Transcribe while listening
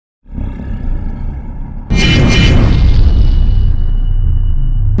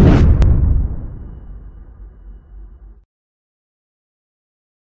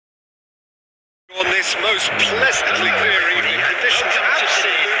this most pleasantly clear evening. Conditions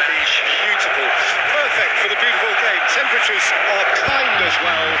absolutely beautiful. Perfect for the beautiful game. Temperatures are kind as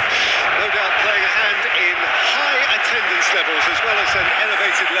well. No doubt playing a hand in high attendance levels as well as an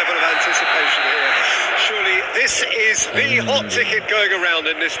elevated level of anticipation here. Surely this is the hot ticket going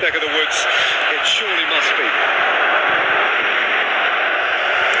around in this neck of the woods. It surely must be.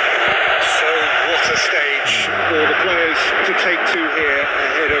 So what a stage for the players to take to here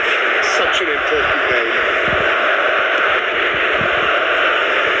ahead of such an important game.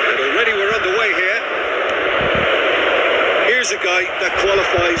 And already we're underway here. Here's a guy that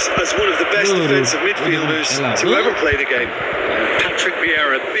qualifies as one of the best defensive midfielders to ever play the game. Patrick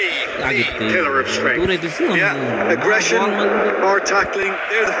Vieira, the pillar of strength. Yeah, aggression, hard tackling,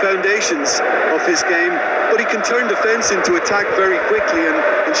 they're the foundations of his game. But he can turn defence into attack very quickly and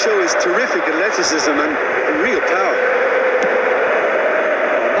show his terrific athleticism and real power.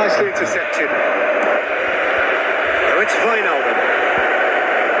 Nicely intercepted. Now it's Wijnaldum.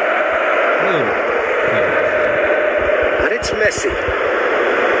 And it's Messi.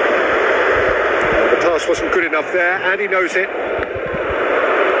 The pass wasn't good enough there, and he knows it.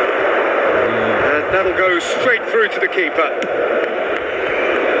 And that'll go straight through to the keeper.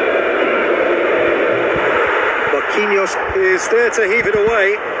 Marquinhos is there to heave it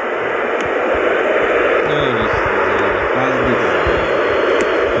away.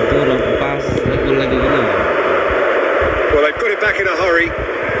 Well, they've got it back in a hurry.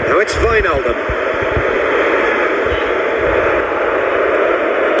 Now it's Wijnaldum.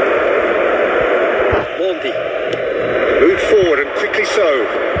 Mondi. Moved forward and quickly so.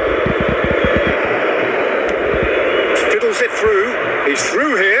 Fiddles it through. He's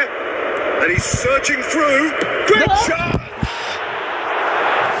through here. And he's surging through. Great shot!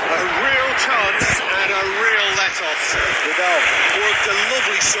 A real chance and a real let-off. Vidal worked a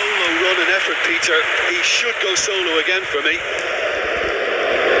lovely solo run and effort, Peter. He should go solo again for me.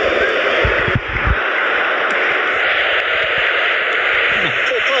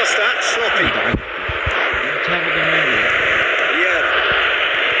 Full past that, sloppy. Yeah.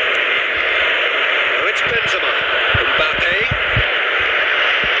 Now it's Benzema. Mbappe.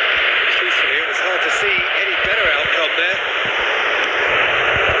 It was hard to see any better outcome there.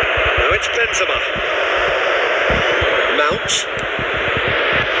 Now it's Benzema. Mount.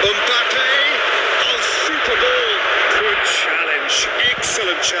 Mbappe. Oh, super ball. Good challenge.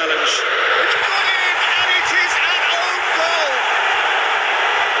 Excellent challenge. It's gone in, and it is an own goal.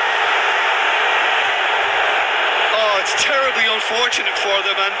 Oh, it's terribly unfortunate for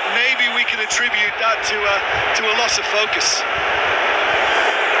them, and maybe we can attribute that to a loss of focus.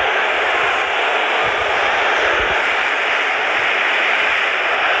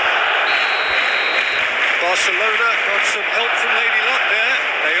 Barcelona got some help from Lady Luck there.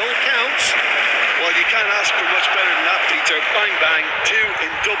 They all count. Well, you can't ask for much better than that, Peter. Bang, bang, two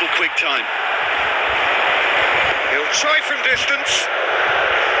in double quick time. He'll try from distance.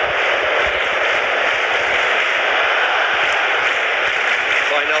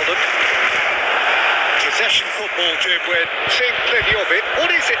 Wijnaldum. Possession football, Jim. We're seeing plenty of it. What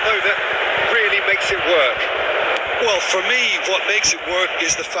is it, though, that really makes it work? Well, for me, what makes it work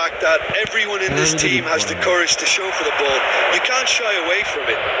is the fact that everyone in this team has the courage to show for the ball. You can't shy away from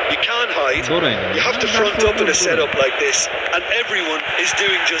it. You can't hide. You have to front up in a setup like this, and everyone is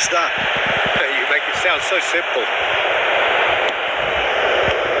doing just that. You make it sound so simple.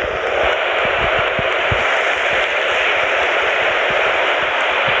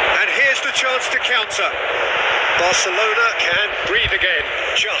 And here's the chance to counter. Barcelona can breathe again.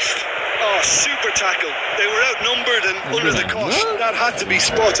 Just. Oh, super tackle. They were outnumbered and under the cosh. That had to be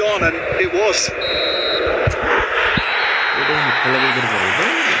spot on, and it was. And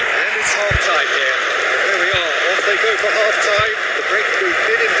it's half-time here. There we are. Off they go for half-time. The breakthrough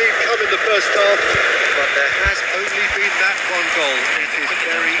did indeed come in the first half, but there has only been that one goal. It is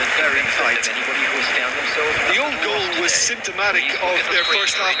very, very tight. The own goal was symptomatic of their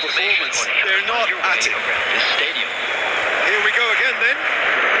first half performance. They're not at it. Here we go again then.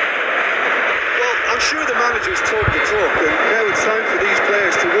 I'm sure the managers talk the talk, and now it's time for these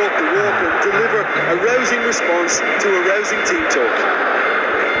players to walk the walk and deliver a rousing response to a rousing team talk.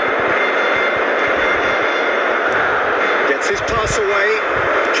 Gets his pass away.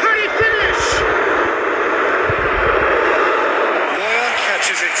 Can he finish? Neuer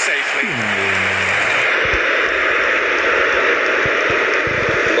catches it safely.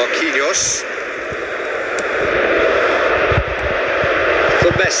 Marquinhos.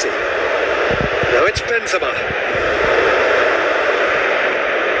 For Messi. Now it's Benzema.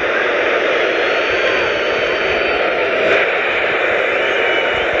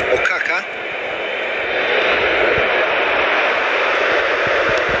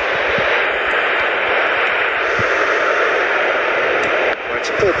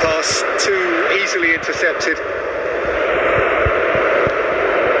 easily intercepted.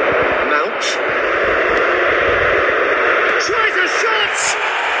 Mount. Tries a shot!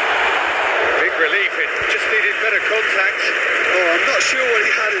 Big relief, it just needed better contact. Oh, I'm not sure what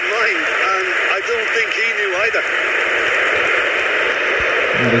he had in mind, and I don't think he knew either.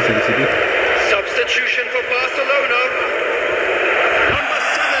 Substitution for Barcelona. Number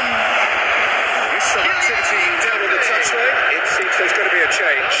 7. There's some activity down on the touchline. It seems there's going to be a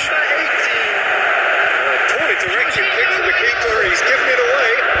change. Poorly directed pick from the keeper. He's given it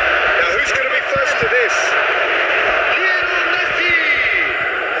away. Now who's going to be first to this? Messi.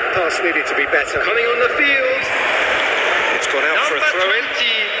 Pass needed to be better. Coming on the field. It's gone out for a throw-in.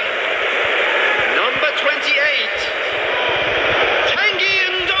 Number 28.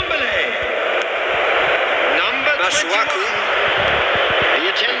 The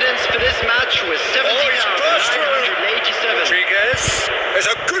attendance for this match was 70,987. Rodriguez. There's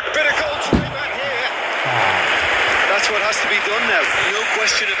a good bit of goal to back here. That's what has to be done now, no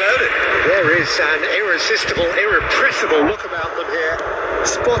question about it. There is an irresistible, irrepressible look about them here.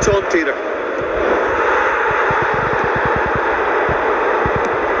 Spot on, Peter.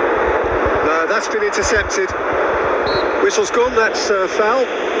 That's been intercepted. Whistle's gone, that's foul.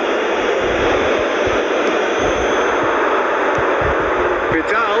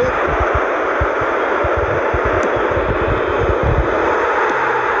 Vidal.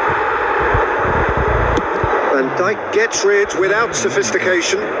 Van Dijk gets rid without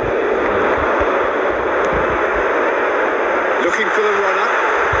sophistication. Looking for the runner.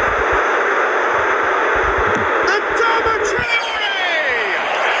 And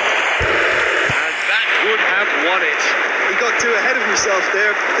that would have won it. He got too ahead of himself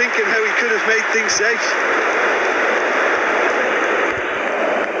there, thinking how he could have made things safe.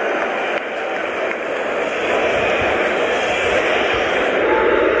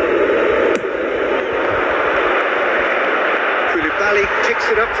 Picks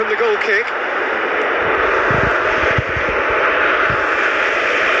it up from the goal kick.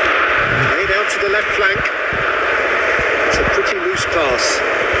 Made out to the left flank. It's a pretty loose pass.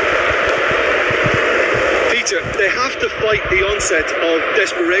 Peter, they have to fight the onset of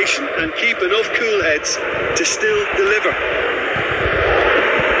desperation and keep enough cool heads to still deliver.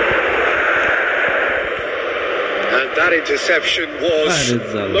 And that interception was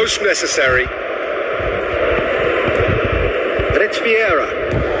most necessary. Vieira.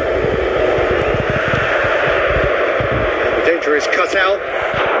 The danger is cut out.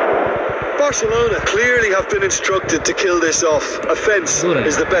 Barcelona clearly have been instructed to kill this off. Offence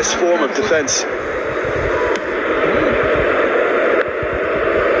is the best form of defence.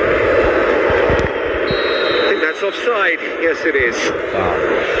 I think that's offside. Yes, it is.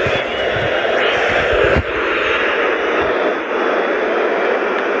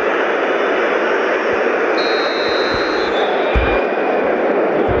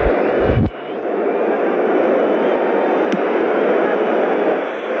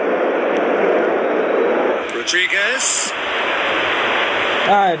 Rodriguez.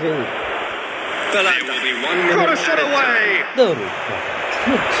 There will be 1 minute. Got a shot away. And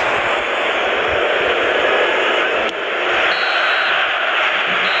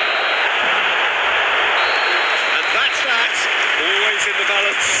that's that. Always in the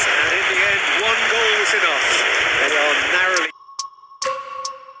balance. And in the end, 1 goal was enough. They are narrow.